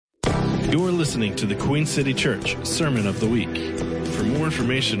You're listening to the Queen City Church Sermon of the Week. For more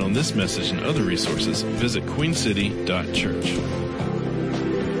information on this message and other resources, visit queencity.church.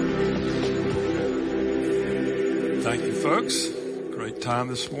 Thank you, folks. Great time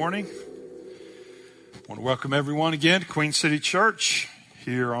this morning. I want to welcome everyone again to Queen City Church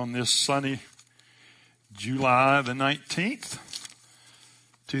here on this sunny July the 19th,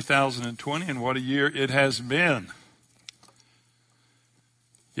 2020, and what a year it has been.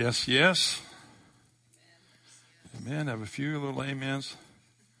 Yes, yes. Amen. Have a few little amens.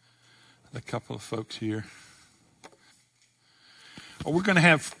 A couple of folks here. Well, we're going to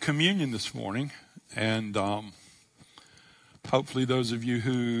have communion this morning, and hopefully those of you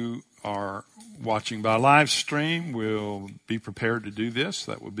who are watching by live stream will be prepared to do this.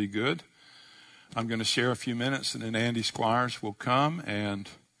 That would be good. I'm going to share a few minutes, and then Andy Squires will come and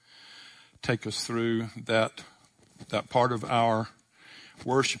take us through that part of our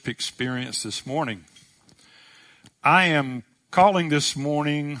worship experience this morning. I am calling this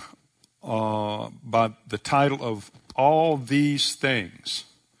morning by the title of All These Things.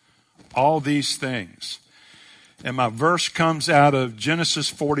 All These Things. And my verse comes out of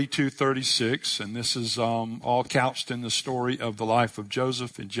Genesis 42:36, and this is all couched in the story of the life of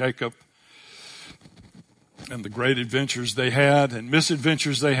Joseph and Jacob and the great adventures they had and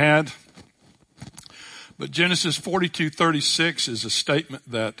misadventures they had. But Genesis 42:36 is a statement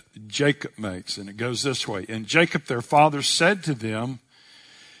that Jacob makes, and it goes this way. And Jacob, their father, said to them,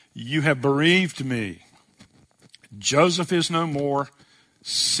 "You have bereaved me. Joseph is no more,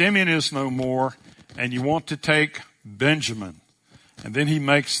 Simeon is no more, and you want to take Benjamin." And then he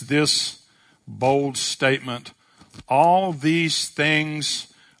makes this bold statement, "All these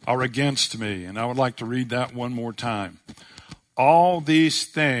things are against me." And I would like to read that one more time. All these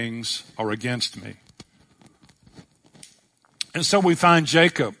things are against me. And so we find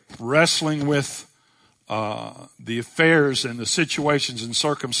Jacob wrestling with the affairs and the situations and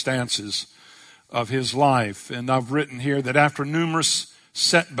circumstances of his life. And I've written here that after numerous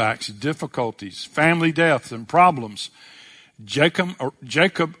setbacks, difficulties, family deaths, and problems, Jacob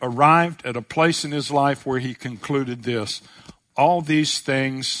arrived at a place in his life where he concluded this: all these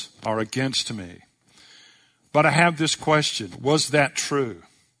things are against me. But I have this question: was that true?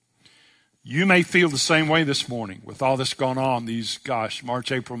 You may feel the same way this morning with all this going on.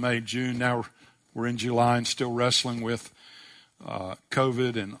 March, April, May, June. Now we're in July and still wrestling with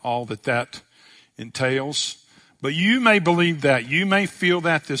COVID and all that entails. But you may believe that. You may feel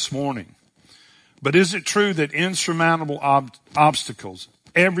that this morning. But is it true that insurmountable obstacles,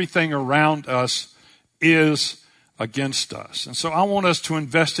 everything around us is against us? And so I want us to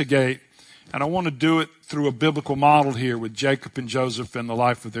investigate, and I want to do it through a biblical model here with Jacob and Joseph and the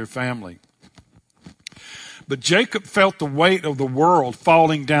life of their family. But Jacob felt the weight of the world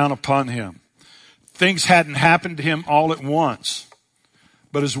falling down upon him. Things hadn't happened to him all at once,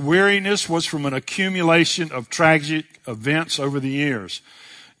 but his weariness was from an accumulation of tragic events over the years.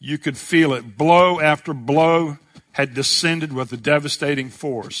 You could feel it. Blow after blow had descended with a devastating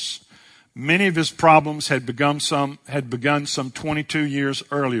force. Many of his problems had begun some 22 years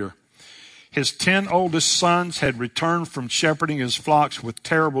earlier. His 10 oldest sons had returned from shepherding his flocks with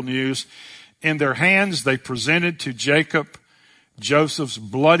terrible news. In their hands, they presented to Jacob Joseph's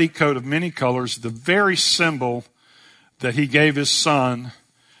bloody coat of many colors, the very symbol that he gave his son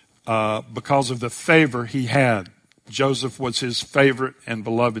because of the favor he had. Joseph was his favorite and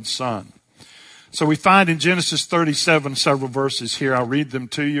beloved son. So we find in Genesis 37 several verses here. I'll read them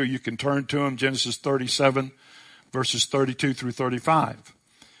to you. You can turn to them. Genesis 37, verses 32 through 35.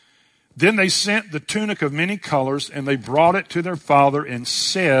 Then they sent the tunic of many colors, and they brought it to their father and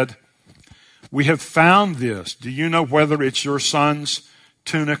said, "We have found this. Do you know whether it's your son's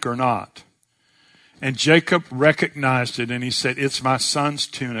tunic or not?" And Jacob recognized it, and he said, "It's my son's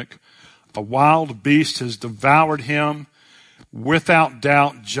tunic. A wild beast has devoured him. Without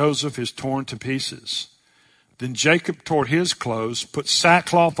doubt, Joseph is torn to pieces." Then Jacob tore his clothes, put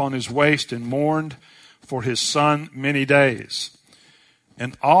sackcloth on his waist, and mourned for his son many days.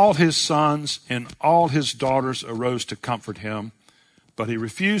 And all his sons and all his daughters arose to comfort him, but he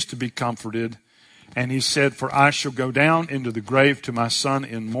refused to be comforted. And he said, "For I shall go down into the grave to my son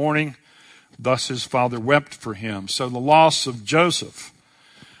in mourning." Thus his father wept for him. So the loss of Joseph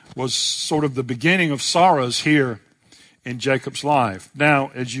was sort of the beginning of sorrows here in Jacob's life.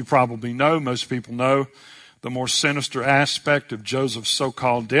 Now, as you probably know, most people know, the more sinister aspect of Joseph's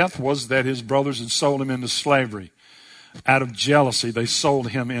so-called death was that his brothers had sold him into slavery. Out of jealousy, they sold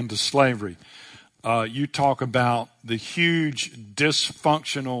him into slavery. You talk about the huge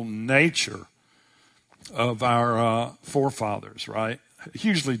dysfunctional nature of our forefathers, right?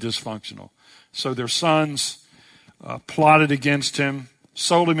 hugely dysfunctional. So their sons plotted against him,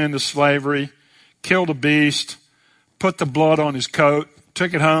 sold him into slavery, killed a beast, put the blood on his coat,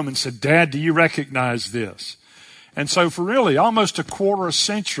 took it home and said, "Dad, do you recognize this?" And so for really almost a quarter of a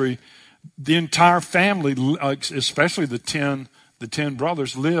century, the entire family, especially the 10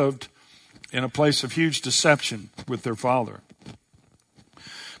 brothers, lived in a place of huge deception with their father.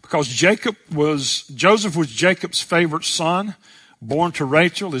 Because Joseph was Jacob's favorite son, born to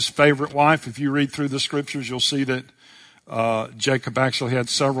Rachel, his favorite wife. If you read through the scriptures, you'll see that Jacob actually had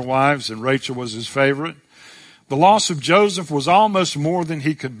several wives, and Rachel was his favorite. The loss of Joseph was almost more than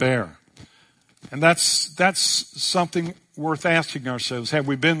he could bear. And that's something worth asking ourselves. Have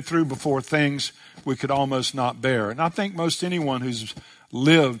we been through before things we could almost not bear? And I think most anyone who's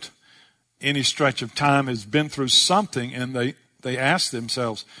lived any stretch of time has been through something, and they ask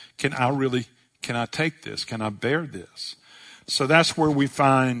themselves, can I take this? Can I bear this? So that's where we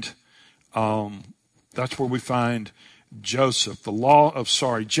find Jacob.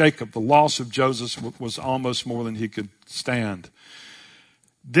 The loss of Joseph was almost more than he could stand.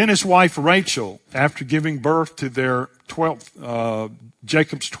 Then his wife Rachel, after giving birth to their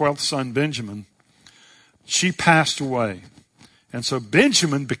Jacob's 12th son Benjamin, she passed away. And so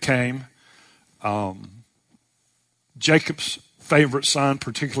Benjamin became Jacob's favorite son,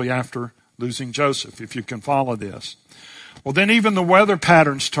 particularly after losing Joseph, if you can follow this. Well, then even the weather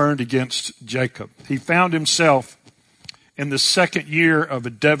patterns turned against Jacob. He found himself in the second year of a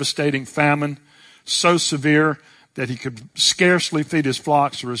devastating famine, so severe that he could scarcely feed his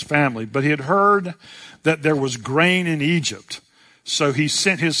flocks or his family. But he had heard that there was grain in Egypt. So he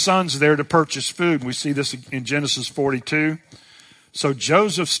sent his sons there to purchase food. We see this in Genesis 42. So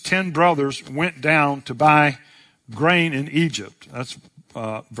Joseph's 10 brothers went down to buy grain in Egypt. That's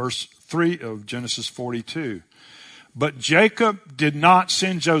verse 3 of Genesis 42. But Jacob did not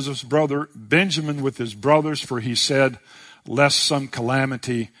send Joseph's brother Benjamin with his brothers, for he said, lest some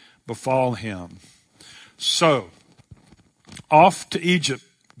calamity befall him. So, off to Egypt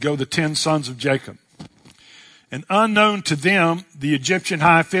go the 10 sons of Jacob. And unknown to them, the Egyptian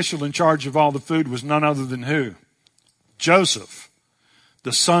high official in charge of all the food was none other than who? Joseph,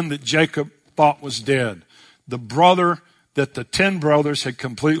 the son that Jacob thought was dead. The brother that the 10 brothers had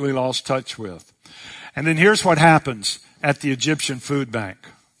completely lost touch with. And then here's what happens at the Egyptian food bank.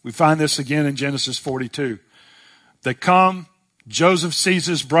 We find this again in Genesis 42. They come, Joseph sees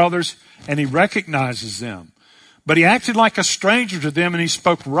his brothers, and he recognizes them. But he acted like a stranger to them, and he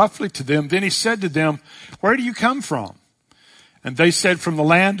spoke roughly to them. Then he said to them, where do you come from? And they said, from the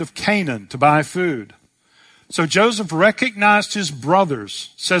land of Canaan to buy food. So Joseph recognized his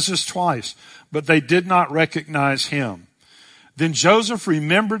brothers, says this twice, but they did not recognize him. Then Joseph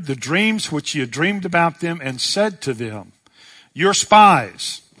remembered the dreams which he had dreamed about them and said to them, you're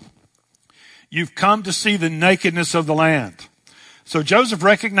spies. You've come to see the nakedness of the land. So Joseph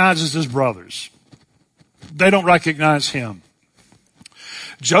recognizes his brothers. They don't recognize him.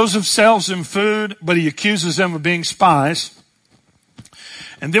 Joseph sells them food, but he accuses them of being spies.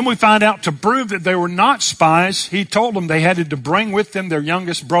 And then we find out to prove that they were not spies, he told them they had to bring with them their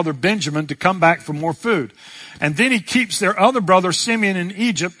youngest brother Benjamin to come back for more food. And then he keeps their other brother Simeon in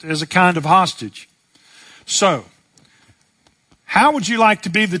Egypt as a kind of hostage. So, how would you like to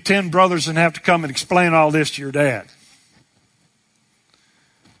be the 10 brothers and have to come and explain all this to your dad?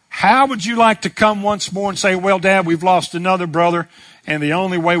 How would you like to come once more and say, well, Dad, we've lost another brother, and the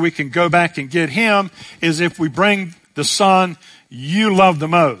only way we can go back and get him is if we bring the son you love the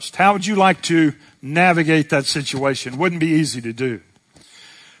most? How would you like to navigate that situation? Wouldn't be easy to do.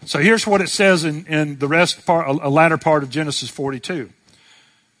 So here's what it says in the latter part of Genesis 42.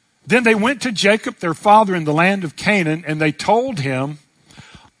 Then they went to Jacob, their father, in the land of Canaan, and they told him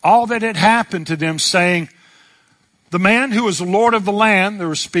all that had happened to them, saying, the man who was the Lord of the land, they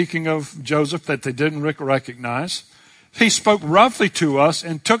were speaking of Joseph that they didn't recognize, he spoke roughly to us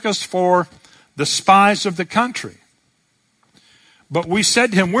and took us for the spies of the country. But we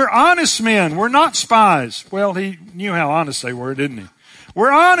said to him, we're honest men, we're not spies. Well, he knew how honest they were, didn't he?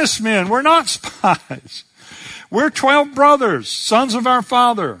 We're honest men, we're not spies. We're 12 brothers, sons of our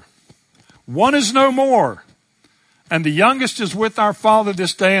father. One is no more, and the youngest is with our father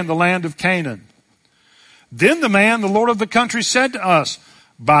this day in the land of Canaan. Then the man, the Lord of the country, said to us,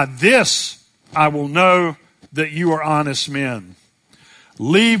 by this I will know that you are honest men.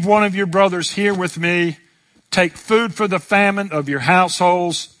 Leave one of your brothers here with me, take food for the famine of your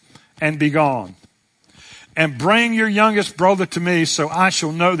households, and be gone. And bring your youngest brother to me, so I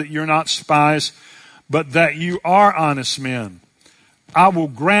shall know that you're not spies, but that you are honest men. I will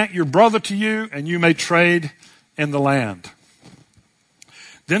grant your brother to you, and you may trade in the land.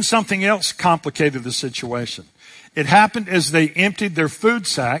 Then something else complicated the situation. It happened as they emptied their food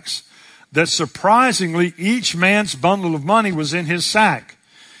sacks that surprisingly each man's bundle of money was in his sack.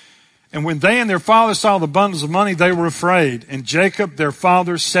 And when they and their father saw the bundles of money, they were afraid. And Jacob, their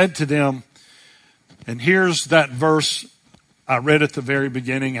father, said to them, and here's that verse I read at the very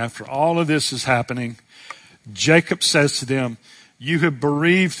beginning. After all of this is happening, Jacob says to them, you have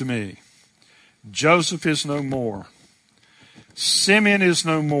bereaved me. Joseph is no more. Simeon is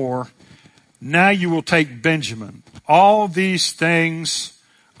no more. Now you will take Benjamin. All these things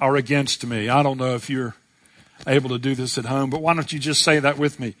are against me. I don't know if you're able to do this at home, but why don't you just say that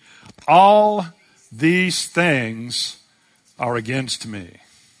with me? All these things are against me.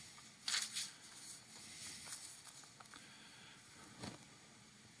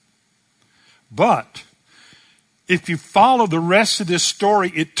 But if you follow the rest of this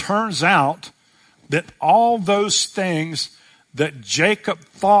story, it turns out that all those things that Jacob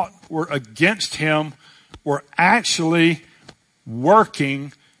thought were against him were actually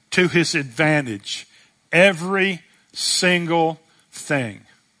working to his advantage. Every single thing.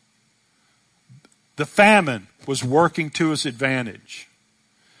 The famine was working to his advantage.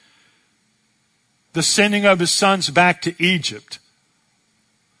 The sending of his sons back to Egypt.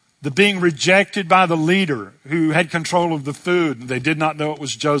 The being rejected by the leader who had control of the food, and they did not know it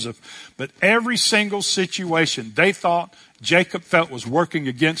was Joseph. But every single situation they thought Jacob felt was working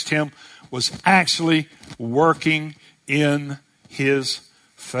against him was actually working in his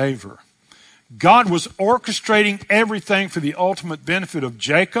favor. God was orchestrating everything for the ultimate benefit of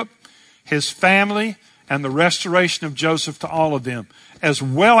Jacob, his family, and the restoration of Joseph to all of them, as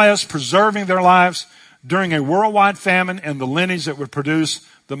well as preserving their lives during a worldwide famine and the lineage that would produce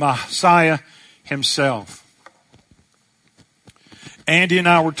the Messiah himself. Andy and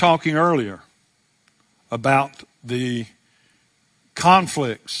I were talking earlier about the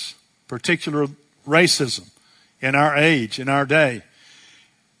conflicts, particular racism in our age, in our day.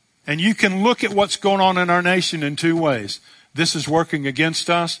 And you can look at what's going on in our nation in two ways. This is working against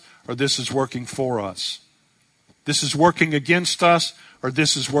us, or this is working for us. This is working against us, or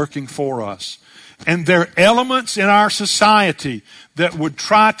this is working for us. And there are elements in our society that would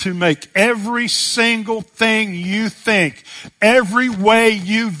try to make every single thing you think, every way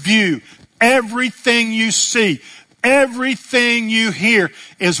you view, everything you see, everything you hear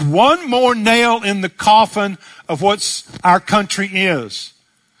is one more nail in the coffin of what our country is.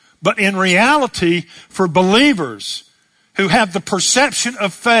 But in reality, for believers who have the perception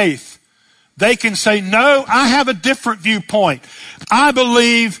of faith, they can say, no, I have a different viewpoint. I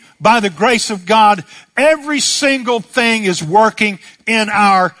believe by the grace of God, every single thing is working in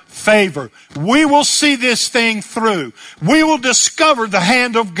our favor. We will see this thing through. We will discover the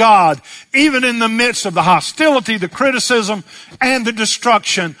hand of God, even in the midst of the hostility, the criticism, and the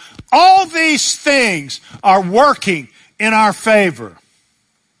destruction. All these things are working in our favor.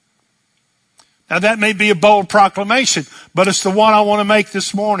 Now that may be a bold proclamation, but it's the one I want to make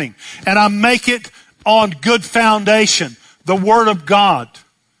this morning. And I make it on good foundation, the Word of God.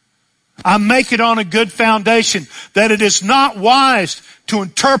 I make it on a good foundation that it is not wise to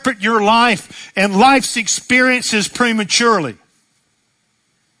interpret your life and life's experiences prematurely.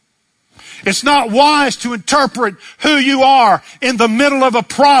 It's not wise to interpret who you are in the middle of a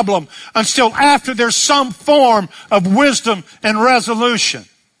problem until after there's some form of wisdom and resolution.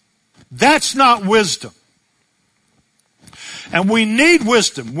 That's not wisdom. And we need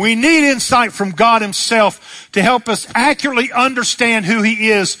wisdom. We need insight from God himself to help us accurately understand who he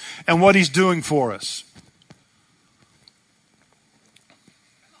is and what he's doing for us.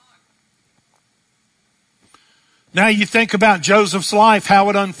 Now you think about Joseph's life, how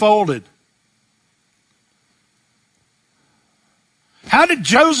it unfolded. How did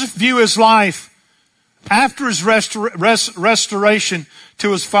Joseph view his life after his restoration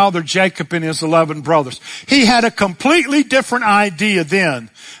to his father Jacob and his 11 brothers? He had a completely different idea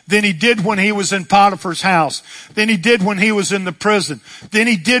then than he did when he was in Potiphar's house, than he did when he was in the prison, than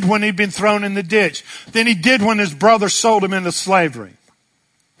he did when he'd been thrown in the ditch, than he did when his brother sold him into slavery.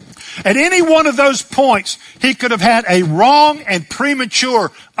 At any one of those points, he could have had a wrong and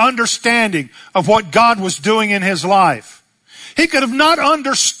premature understanding of what God was doing in his life. He could have not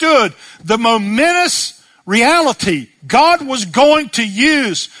understood the momentous reality God was going to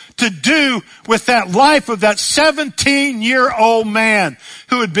use to do with that life of that 17-year-old man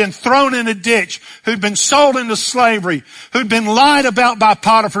who had been thrown in a ditch, who'd been sold into slavery, who'd been lied about by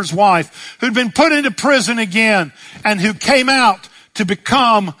Potiphar's wife, who'd been put into prison again, and who came out to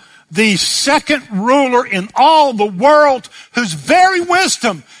become the second ruler in all the world, whose very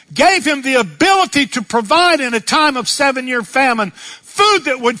wisdom gave him the ability to provide in a time of 7-year famine Food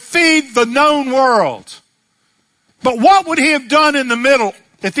that would feed the known world. But what would he have done in the middle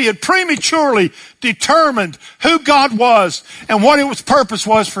if he had prematurely determined who God was and what his purpose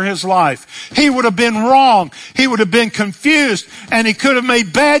was for his life? He would have been wrong. He would have been confused, and he could have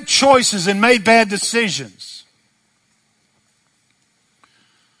made bad choices and made bad decisions.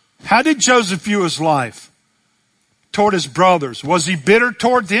 How did Joseph view his life toward his brothers? Was he bitter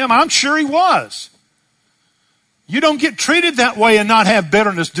toward them? I'm sure he was. You don't get treated that way and not have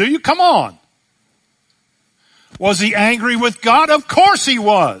bitterness, do you? Come on. Was he angry with God? Of course he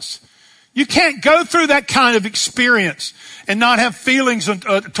was. You can't go through that kind of experience and not have feelings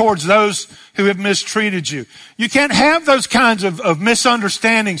towards those who have mistreated you. You can't have those kinds of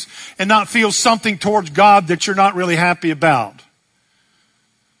misunderstandings and not feel something towards God that you're not really happy about.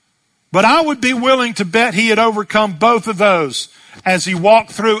 But I would be willing to bet he had overcome both of those as he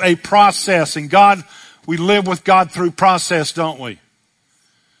walked through a process. And God, we live with God through process, don't we?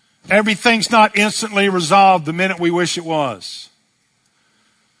 Everything's not instantly resolved the minute we wish it was.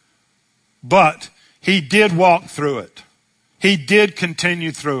 But he did walk through it. He did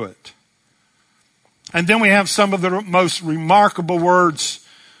continue through it. And then we have some of the most remarkable words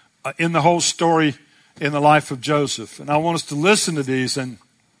in the whole story in the life of Joseph. And I want us to listen to these. And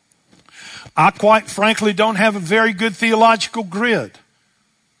I quite frankly don't have a very good theological grid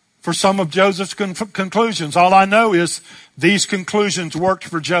for some of Joseph's conclusions. All I know is these conclusions worked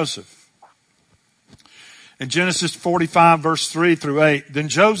for Joseph. In Genesis 45, verse 3 through 8, then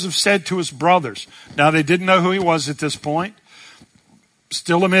Joseph said to his brothers, now they didn't know who he was at this point,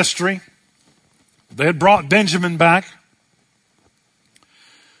 still a mystery. They had brought Benjamin back.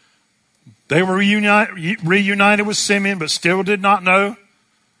 They were reunited with Simeon, but still did not know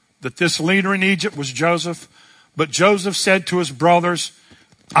that this leader in Egypt was Joseph. But Joseph said to his brothers,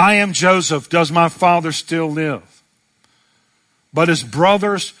 I am Joseph. Does my father still live? But his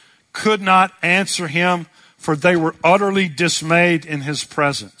brothers could not answer him, for they were utterly dismayed in his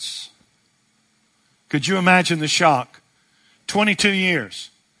presence. Could you imagine the shock? 22 years.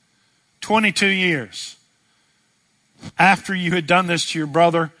 22 years after you had done this to your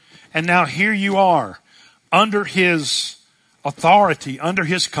brother, and now here you are under his authority, under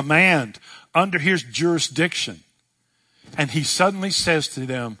his command, under his jurisdiction. And he suddenly says to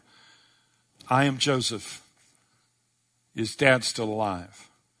them, I am Joseph. Is Dad still alive?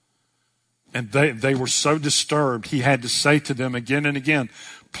 And they were so disturbed, he had to say to them again and again,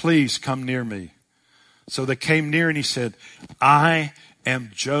 please come near me. So they came near and he said, I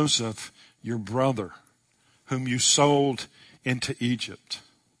am Joseph, your brother, whom you sold into Egypt.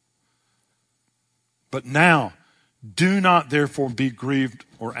 But now, do not therefore be grieved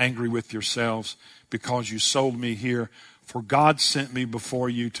or angry with yourselves because you sold me here. For God sent me before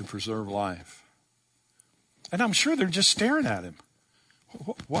you to preserve life. And I'm sure they're just staring at him.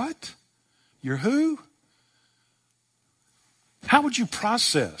 What? You're who? How would you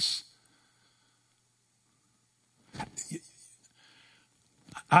process?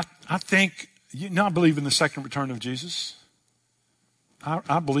 I think, I believe in the second return of Jesus.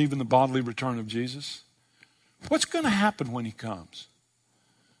 I believe in the bodily return of Jesus. What's going to happen when he comes?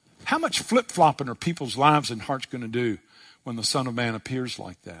 How much flip-flopping are people's lives and hearts going to do when the Son of Man appears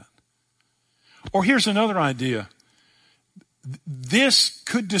like that? Or here's another idea. This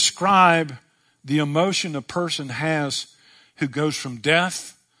could describe the emotion a person has who goes from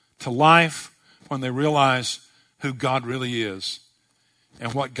death to life when they realize who God really is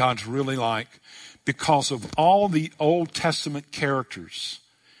and what God's really like. Because of all the Old Testament characters,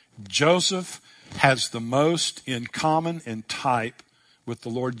 Joseph has the most in common and type with the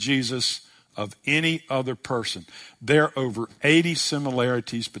Lord Jesus of any other person. There are over 80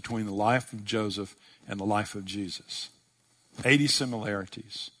 similarities between the life of Joseph and the life of Jesus. 80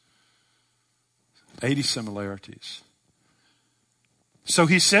 similarities. 80 similarities. So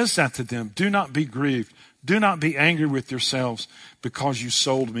he says that to them. Do not be grieved. Do not be angry with yourselves because you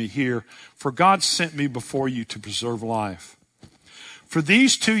sold me here. For God sent me before you to preserve life. For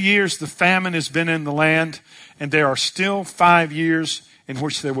these 2 years the famine has been in the land, and there are still 5 years in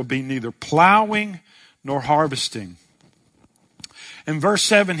which there will be neither plowing nor harvesting. In verse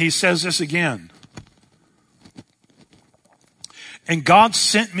 7 he says this again. And God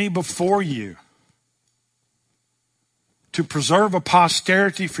sent me before you to preserve a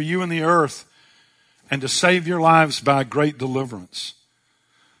posterity for you in the earth and to save your lives by a great deliverance.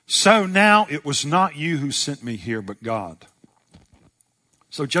 So now it was not you who sent me here, but God.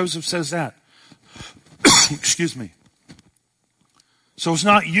 So Joseph says that. Excuse me. So it's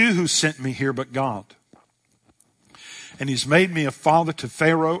not you who sent me here, but God. And he's made me a father to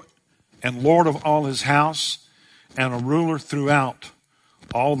Pharaoh and Lord of all his house and a ruler throughout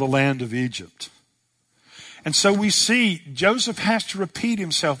all the land of Egypt. And so we see Joseph has to repeat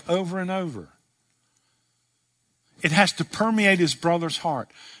himself over and over. It has to permeate his brother's heart.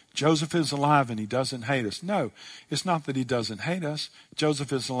 Joseph is alive and he doesn't hate us. No, it's not that he doesn't hate us.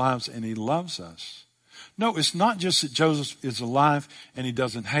 Joseph is alive and he loves us. No, it's not just that Joseph is alive and he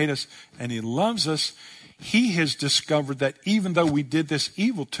doesn't hate us and he loves us. He has discovered that even though we did this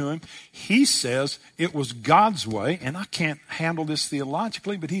evil to him, he says it was God's way, and I can't handle this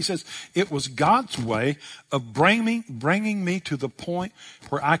theologically, but he says it was God's way of bringing me to the point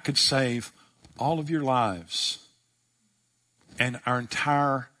where I could save all of your lives and our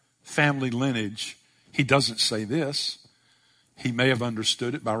entire family lineage. He doesn't say this. He may have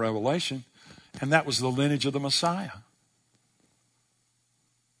understood it by revelation, and that was the lineage of the Messiah.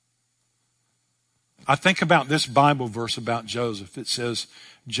 I think about this Bible verse about Joseph. It says,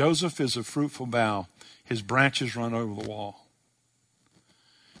 Joseph is a fruitful bough. His branches run over the wall.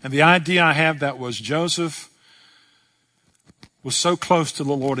 And the idea I have that was Joseph was so close to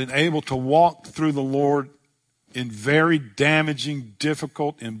the Lord and able to walk through the Lord in very damaging,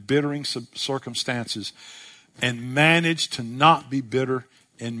 difficult, embittering circumstances and managed to not be bitter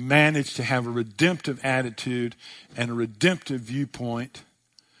and managed to have a redemptive attitude and a redemptive viewpoint.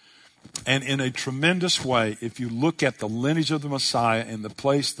 And in a tremendous way, if you look at the lineage of the Messiah and the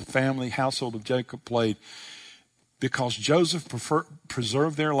place the family household of Jacob played, because Joseph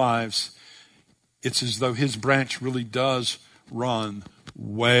preserved their lives, it's as though his branch really does run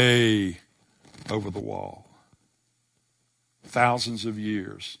way over the wall. Thousands of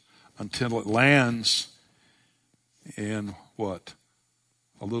years until it lands in what?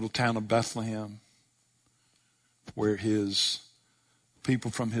 A little town of Bethlehem, where his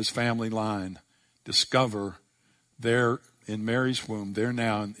people from his family line discover there in Mary's womb, they're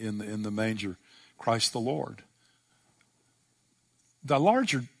now in the manger, Christ the Lord. The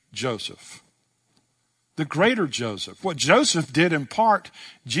larger Joseph, the greater Joseph, what Joseph did in part,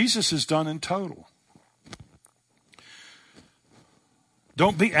 Jesus has done in total.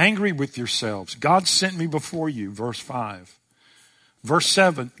 Don't be angry with yourselves. God sent me before you, verse 5. Verse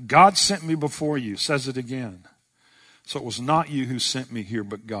 7, God sent me before you, says it again. So it was not you who sent me here,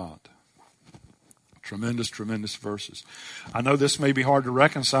 but God. Tremendous, tremendous verses. I know this may be hard to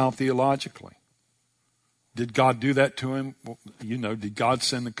reconcile theologically. Did God do that to him? Well, did God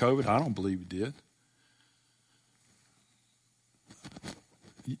send the COVID? I don't believe he did.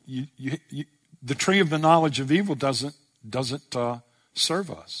 The tree of the knowledge of evil doesn't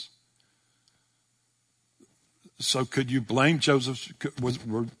serve us. So could you blame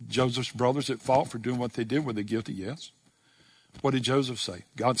were Joseph's brothers at fault for doing what they did? Were they guilty? Yes. What did Joseph say?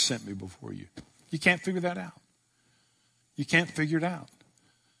 God sent me before you. You can't figure that out. You can't figure it out.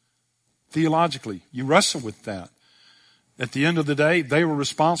 Theologically, you wrestle with that. At the end of the day, they were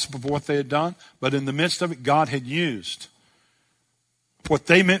responsible for what they had done, but in the midst of it, God had used what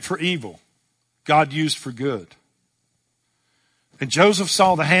they meant for evil. God used for good. And Joseph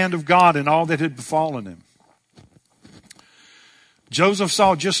saw the hand of God in all that had befallen him. Joseph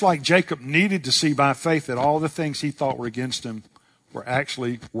saw, just like Jacob needed to see by faith, that all the things he thought were against him were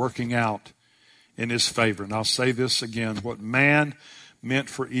actually working out in his favor. And I'll say this again. What man meant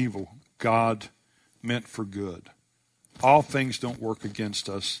for evil, God meant for good. All things don't work against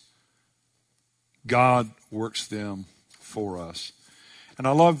us. God works them for us. And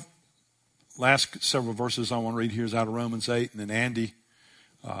I love last several verses I want to read here is out of Romans 8. And then Andy,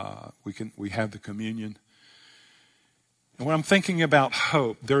 we have the communion. And when I'm thinking about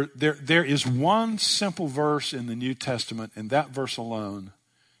hope, there is one simple verse in the New Testament, and that verse alone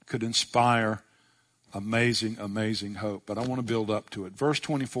could inspire amazing, amazing hope. But I want to build up to it. Verse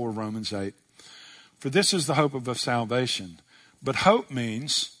 24 of Romans 8. For this is the hope of salvation. But hope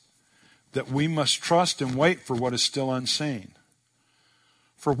means that we must trust and wait for what is still unseen.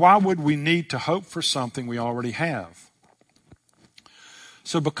 For why would we need to hope for something we already have?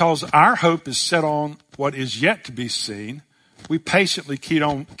 So because our hope is set on what is yet to be seen, we patiently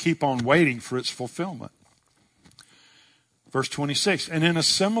keep on waiting for its fulfillment. Verse 26, and in a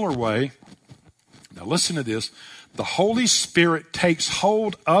similar way, now listen to this, the Holy Spirit takes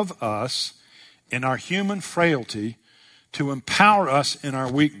hold of us in our human frailty to empower us in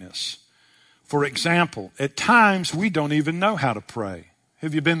our weakness. For example, at times we don't even know how to pray.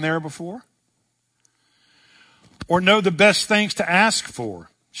 Have you been there before? Or know the best things to ask for?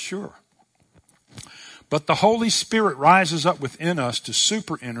 Sure. But the Holy Spirit rises up within us to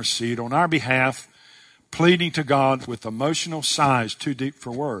super intercede on our behalf, pleading to God with emotional sighs too deep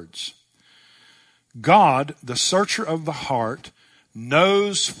for words. God, the searcher of the heart,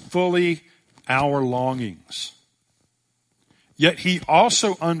 knows fully our longings. Yet he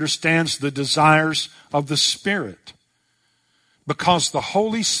also understands the desires of the Spirit, because the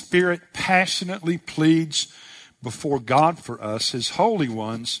Holy Spirit passionately pleads before God for us, his holy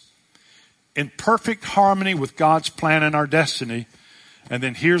ones, in perfect harmony with God's plan and our destiny. And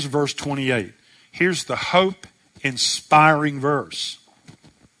then here's verse 28. Here's the hope-inspiring verse.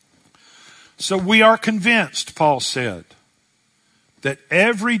 So we are convinced, Paul said, that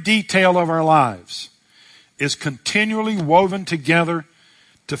every detail of our lives is continually woven together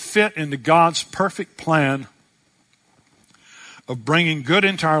to fit into God's perfect plan of bringing good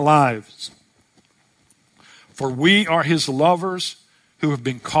into our lives. For we are his lovers who have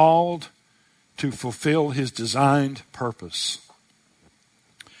been called to fulfill his designed purpose.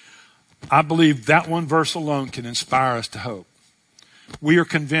 I believe that one verse alone can inspire us to hope. We are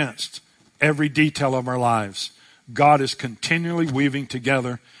convinced every detail of our lives, God is continually weaving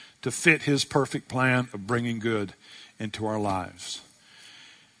together to fit his perfect plan of bringing good into our lives.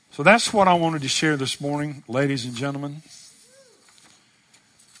 So that's what I wanted to share this morning, ladies and gentlemen.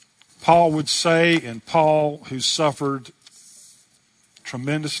 Paul would say, and Paul, who suffered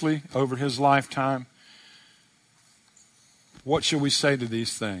tremendously over his lifetime, what shall we say to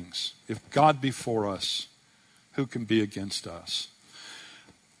these things? If God be for us, who can be against us?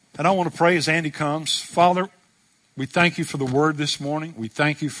 And I want to pray as Andy comes. Father, we thank you for the word this morning. We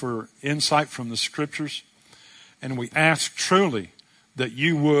thank you for insight from the scriptures. And we ask truly that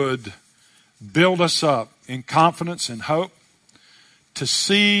you would build us up in confidence and hope to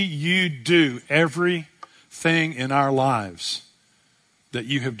see you do everything in our lives that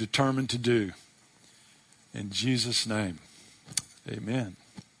you have determined to do. In Jesus' name, amen.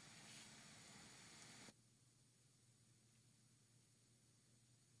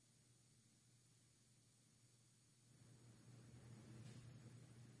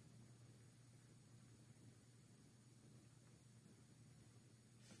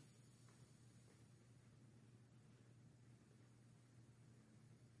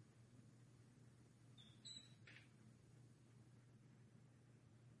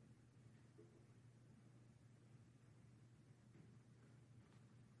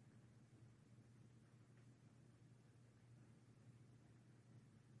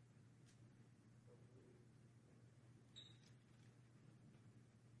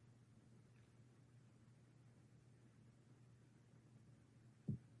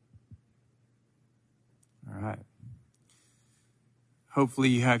 All right. Hopefully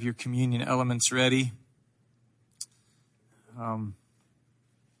you have your communion elements ready.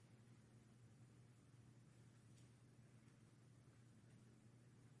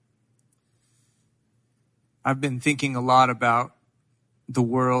 I've been thinking a lot about the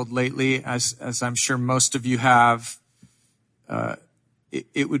world lately, as I'm sure most of you have.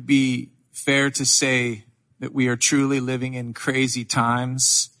 It would be fair to say that we are truly living in crazy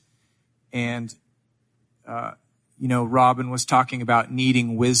times. And Robin was talking about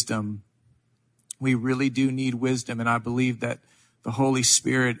needing wisdom. We really do need wisdom, and I believe that the Holy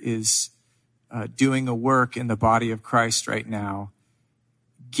Spirit is doing a work in the body of Christ right now,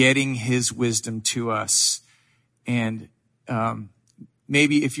 getting his wisdom to us. And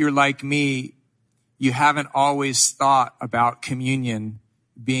maybe if you're like me, you haven't always thought about communion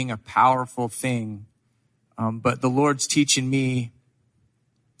being a powerful thing, but the Lord's teaching me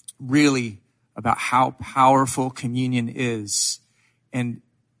really about how powerful communion is. And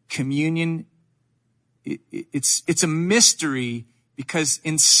communion, it's a mystery because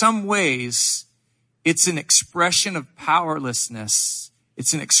in some ways it's an expression of powerlessness.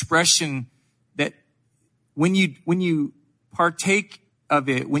 It's an expression that when you partake of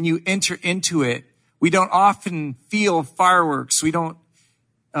it, when you enter into it, we don't often feel fireworks. We don't,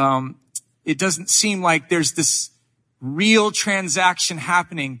 it doesn't seem like there's this real transaction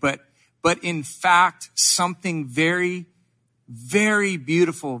happening, but in fact, something very, very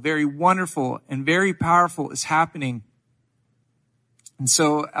beautiful, very wonderful, and very powerful is happening. And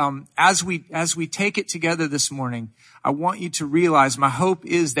so, as we take it together this morning, I want you to realize, my hope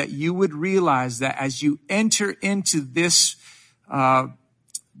is that you would realize that as you enter into this, for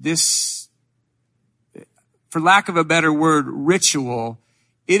lack of a better word, ritual,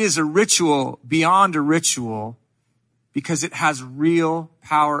 it is a ritual beyond a ritual, because it has real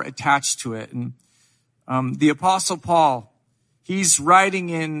power attached to it. And the Apostle Paul, he's writing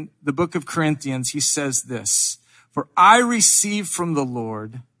in the book of Corinthians, he says this: "For I received from the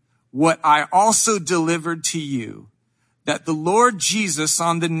Lord what I also delivered to you, that the Lord Jesus,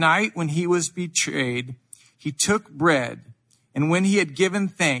 on the night when he was betrayed, he took bread, and when he had given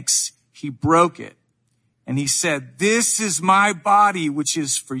thanks, he broke it. And he said, 'This is my body, which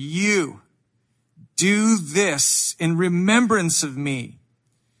is for you. Do this in remembrance of me.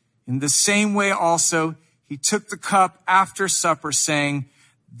 In the same way also, he took the cup after supper, saying,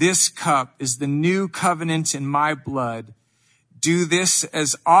 this cup is the new covenant in my blood. Do this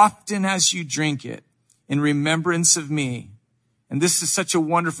as often as you drink it in remembrance of me. And this is such a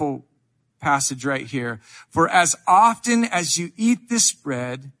wonderful passage right here. For as often as you eat this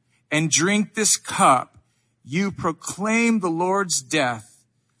bread and drink this cup, you proclaim the Lord's death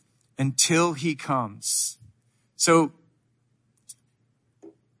until he comes. So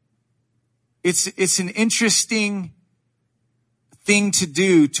it's an interesting thing to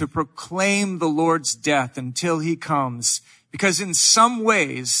do, to proclaim the Lord's death until he comes, because in some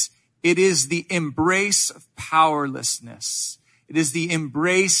ways it is the embrace of powerlessness. It is the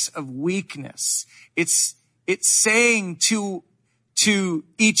embrace of weakness. It's saying to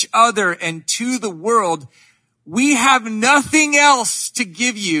each other and to the world, we have nothing else to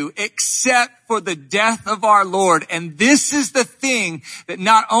give you except for the death of our Lord. And this is the thing that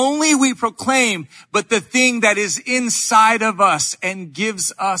not only we proclaim, but the thing that is inside of us and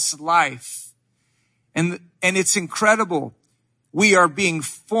gives us life. And it's incredible. We are being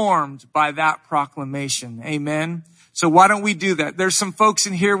formed by that proclamation. Amen. So why don't we do that? There's some folks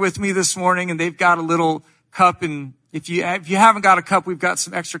in here with me this morning, and they've got a little cup. And if you haven't got a cup, we've got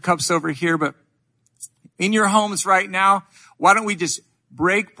some extra cups over here. But in your homes right now, why don't we just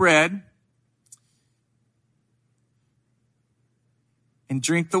break bread and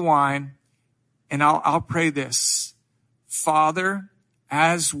drink the wine? And I'll pray this. Father,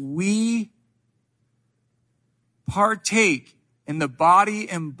 as we partake in the body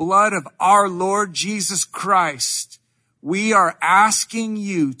and blood of our Lord Jesus Christ, we are asking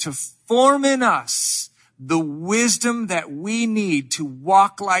you to form in us the wisdom that we need to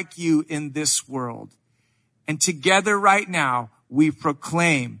walk like you in this world. And together right now, we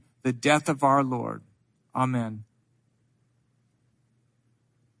proclaim the death of our Lord. Amen.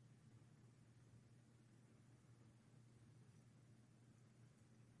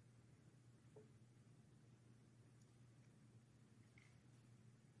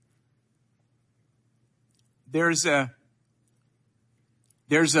 There's a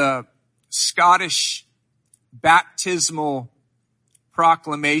Scottish baptismal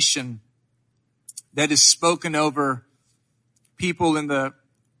proclamation that is spoken over people in the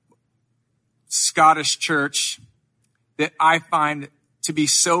Scottish church that I find to be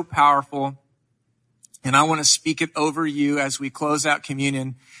so powerful. And I want to speak it over you as we close out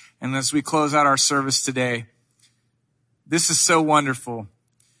communion and as we close out our service today. This is so wonderful.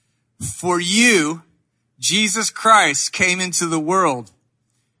 For you, Jesus Christ came into the world.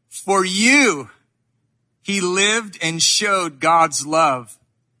 For you, he lived and showed God's love.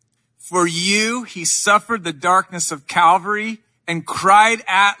 For you, he suffered the darkness of Calvary and cried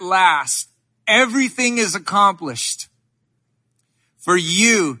at last, everything is accomplished. For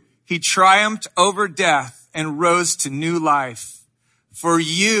you, he triumphed over death and rose to new life. For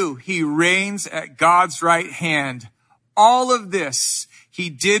you, he reigns at God's right hand. All of this he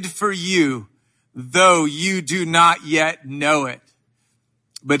did for you, though you do not yet know it.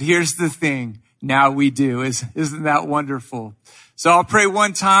 But here's the thing. Now we do. Isn't that wonderful? So I'll pray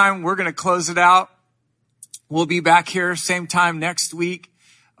one time. We're going to close it out. We'll be back here same time next week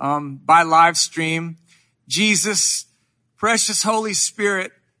by live stream. Jesus, precious Holy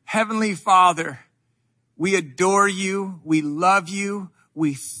Spirit, Heavenly Father, we adore you. We love you.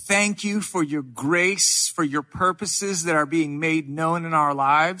 We thank you for your grace, for your purposes that are being made known in our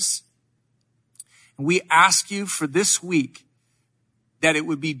lives. And we ask you for this week that it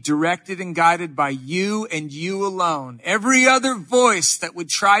would be directed and guided by you and you alone. Every other voice that would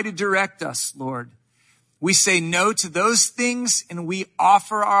try to direct us, Lord, we say no to those things, and we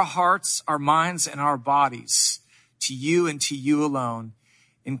offer our hearts, our minds, and our bodies to you and to you alone.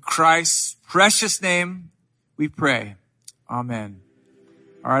 In Christ's precious name, we pray. Amen.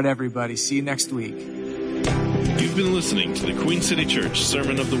 All right, everybody. See you next week. You've been listening to the Queen City Church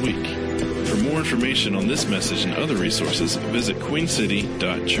Sermon of the Week. For more information on this message and other resources, visit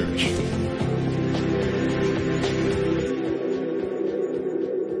queencity.church.